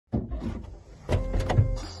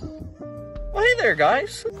Well, hey there,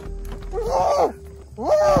 guys. Oh,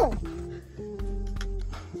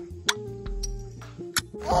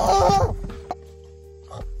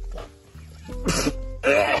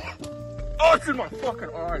 it's in my fucking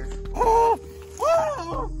eyes.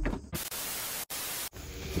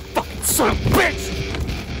 Fucking son of a bitch!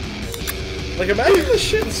 Like, imagine this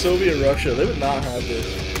shit in Soviet Russia. They would not have this.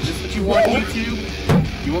 Is this what you want,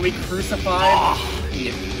 YouTube? You want me crucified?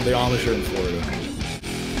 Yeah. The Amish are in Florida.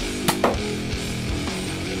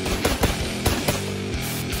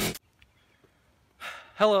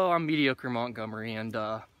 Hello, I'm Mediocre Montgomery, and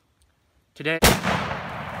today...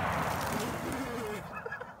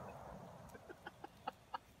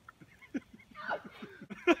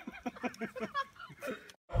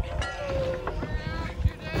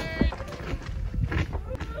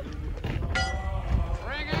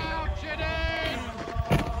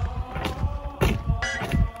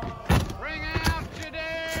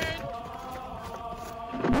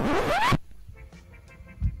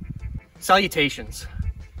 Salutations.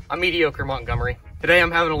 I'm Mediocre Montgomery. Today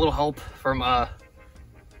I'm having a little help from, of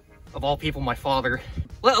all people, my father.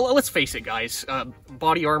 Let's face it, guys.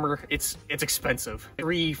 Body armor, it's expensive.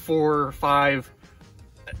 $300, $400, $500,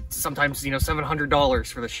 sometimes, you know,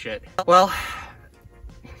 $700 for this shit. Well,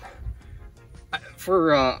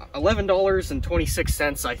 for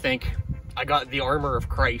 $11.26, I think, I got the armor of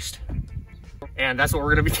Christ. And that's what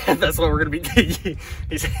we're gonna be, that's what we're gonna be,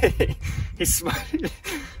 he's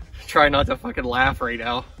try not to fucking laugh right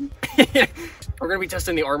now. We're gonna be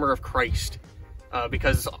testing the armor of Christ,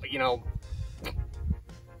 because, you know,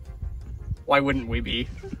 why wouldn't we be?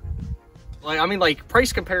 Like, I mean, like,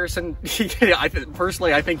 price comparison,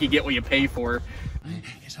 personally, I think you get what you pay for.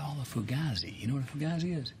 It's all a fugazi. You know what a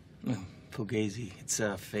fugazi is? No, fugazi. It's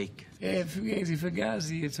fake. Yeah,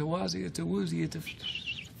 fugazi. It's a wazi, it's a woozy, it's a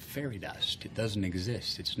fairy dust. It doesn't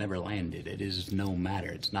exist. It's never landed. It is no matter.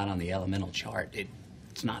 It's not on the elemental chart.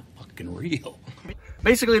 It's not fucking real.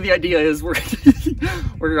 Basically, the idea is we're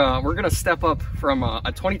gonna step up from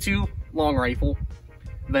a 22 long rifle,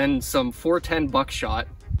 then some 410 buckshot,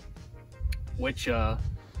 which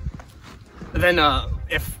then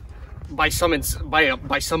if by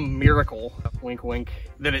some miracle, wink wink,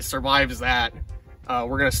 that it survives that,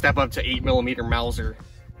 we're gonna step up to 8mm Mauser.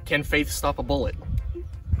 Can faith stop a bullet?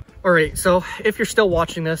 All right, so if you're still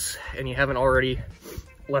watching this and you haven't already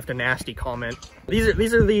left a nasty comment,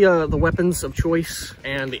 these are the weapons of choice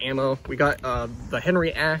and the ammo. We got the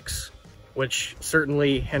Henry axe, which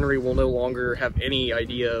certainly Henry will no longer have any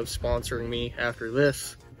idea of sponsoring me after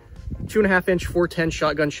this. 2.5-inch 410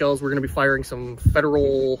 shotgun shells. We're going to be firing some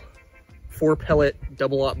Federal 4-pellet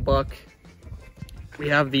double-aught buck. We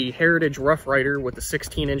have the Heritage Rough Rider with the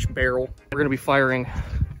 16-inch barrel. We're going to be firing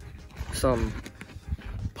some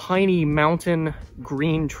Piney Mountain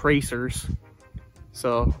green tracers.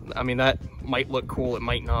 So, I mean, that might look cool, it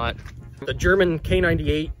might not. The German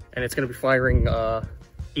K98, and it's going to be firing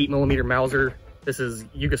 8mm Mauser. This is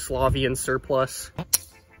Yugoslavian surplus. And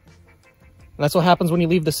that's what happens when you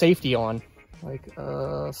leave the safety on. Like,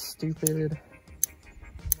 stupid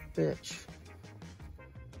bitch.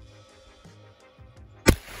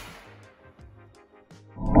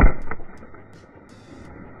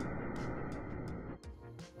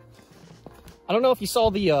 I don't know if you saw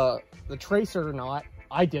the tracer or not.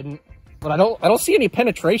 I didn't, but I don't see any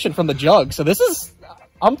penetration from the jug. So this is,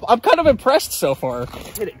 I'm kind of impressed so far.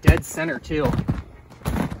 Hit it dead center too.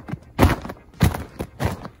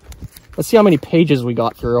 Let's see how many pages we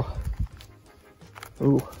got through.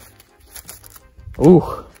 Ooh.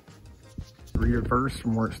 Ooh. Read a verse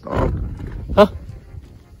from where it stopped. Huh?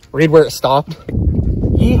 Read where it stopped.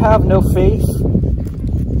 Ye have no faith,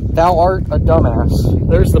 thou art a dumbass.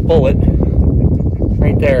 There's the bullet.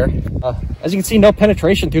 Right there. As you can see, no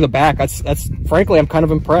penetration through the back. That's frankly, I'm kind of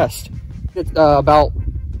impressed. It's about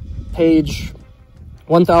page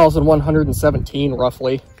 1117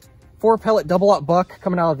 roughly. 4-pellet double-aught buck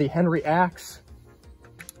coming out of the Henry axe.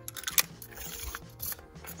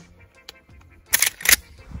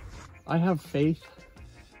 I have faith.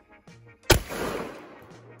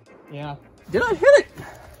 Yeah. Did I hit it?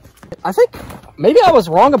 I think maybe I was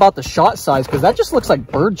wrong about the shot size, because that just looks like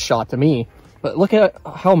bird shot to me. But look at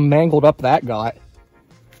how mangled up that got.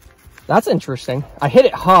 That's interesting. I hit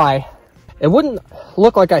it high. It wouldn't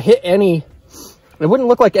look like I hit any, it wouldn't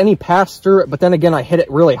look like any passed through it, but then again, I hit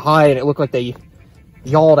it really high and it looked like they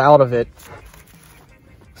yawed out of it.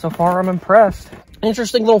 So far, I'm impressed.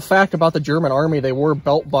 Interesting little fact about the German army, they wore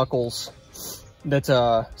belt buckles that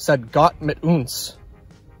said Gott mit uns,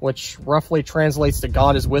 which roughly translates to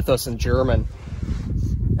God is with us in German.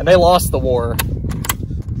 And they lost the war.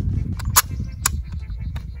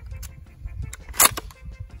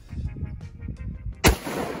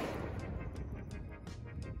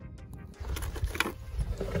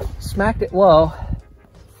 smacked it low,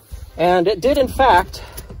 and it did in fact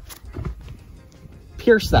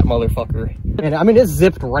pierce that motherfucker. And I mean, it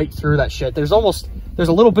zipped right through that shit. There's a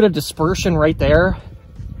little bit of dispersion right there,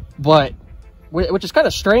 but which is kind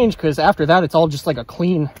of strange because after that it's all just like a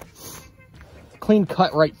clean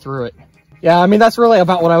cut right through it. Yeah, I mean, that's really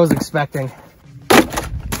about what I was expecting.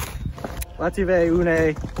 Lative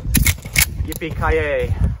une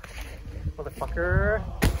yippee-ki-yay, motherfucker.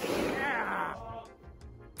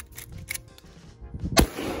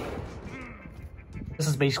 This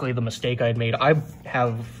is basically the mistake I had made. I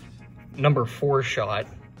have number 4 shot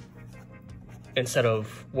instead of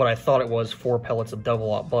what I thought it was, 4 pellets of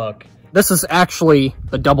double-aught buck. This is actually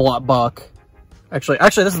the double-aught buck. Actually,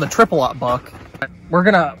 this is the triple-aught buck. We're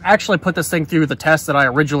gonna actually put this thing through the test that I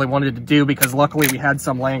originally wanted to do because luckily we had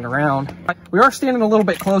some laying around. We are standing a little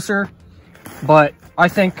bit closer, but I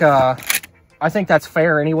think that's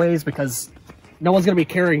fair anyways because no one's gonna be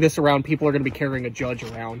carrying this around. People are gonna be carrying a judge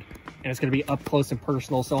around, and it's gonna be up close and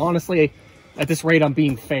personal. So honestly, at this rate, I'm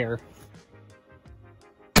being fair.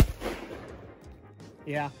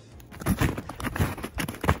 Yeah.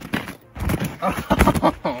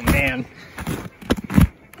 Oh man.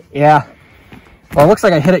 Yeah. Well, it looks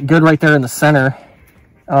like I hit it good right there in the center.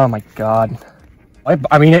 Oh my god.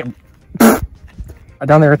 I mean,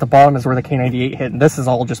 down there at the bottom is where the K98 hit, and this is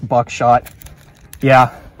all just buckshot.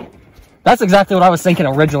 Yeah. That's exactly what I was thinking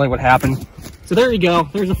originally would happen. So there you go.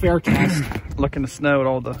 There's a fair test. Look in the snow at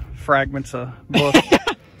all the fragments of book.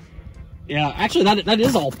 Yeah, actually that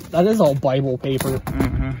is all Bible paper.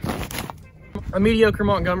 A mediocre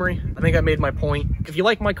Montgomery. I think I made my point. If you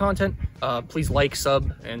like my content, please like,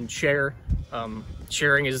 sub, and share.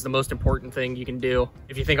 Sharing is the most important thing you can do.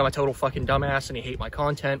 If you think I'm a total fucking dumbass and you hate my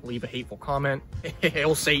content, leave a hateful comment.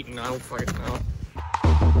 Hail Satan, I don't fucking know.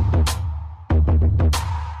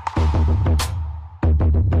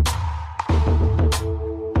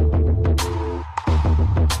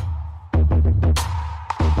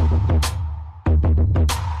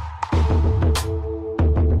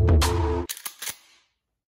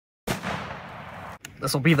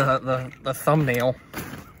 This will be the thumbnail.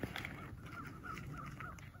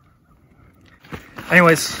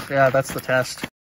 Anyways, yeah, that's the test.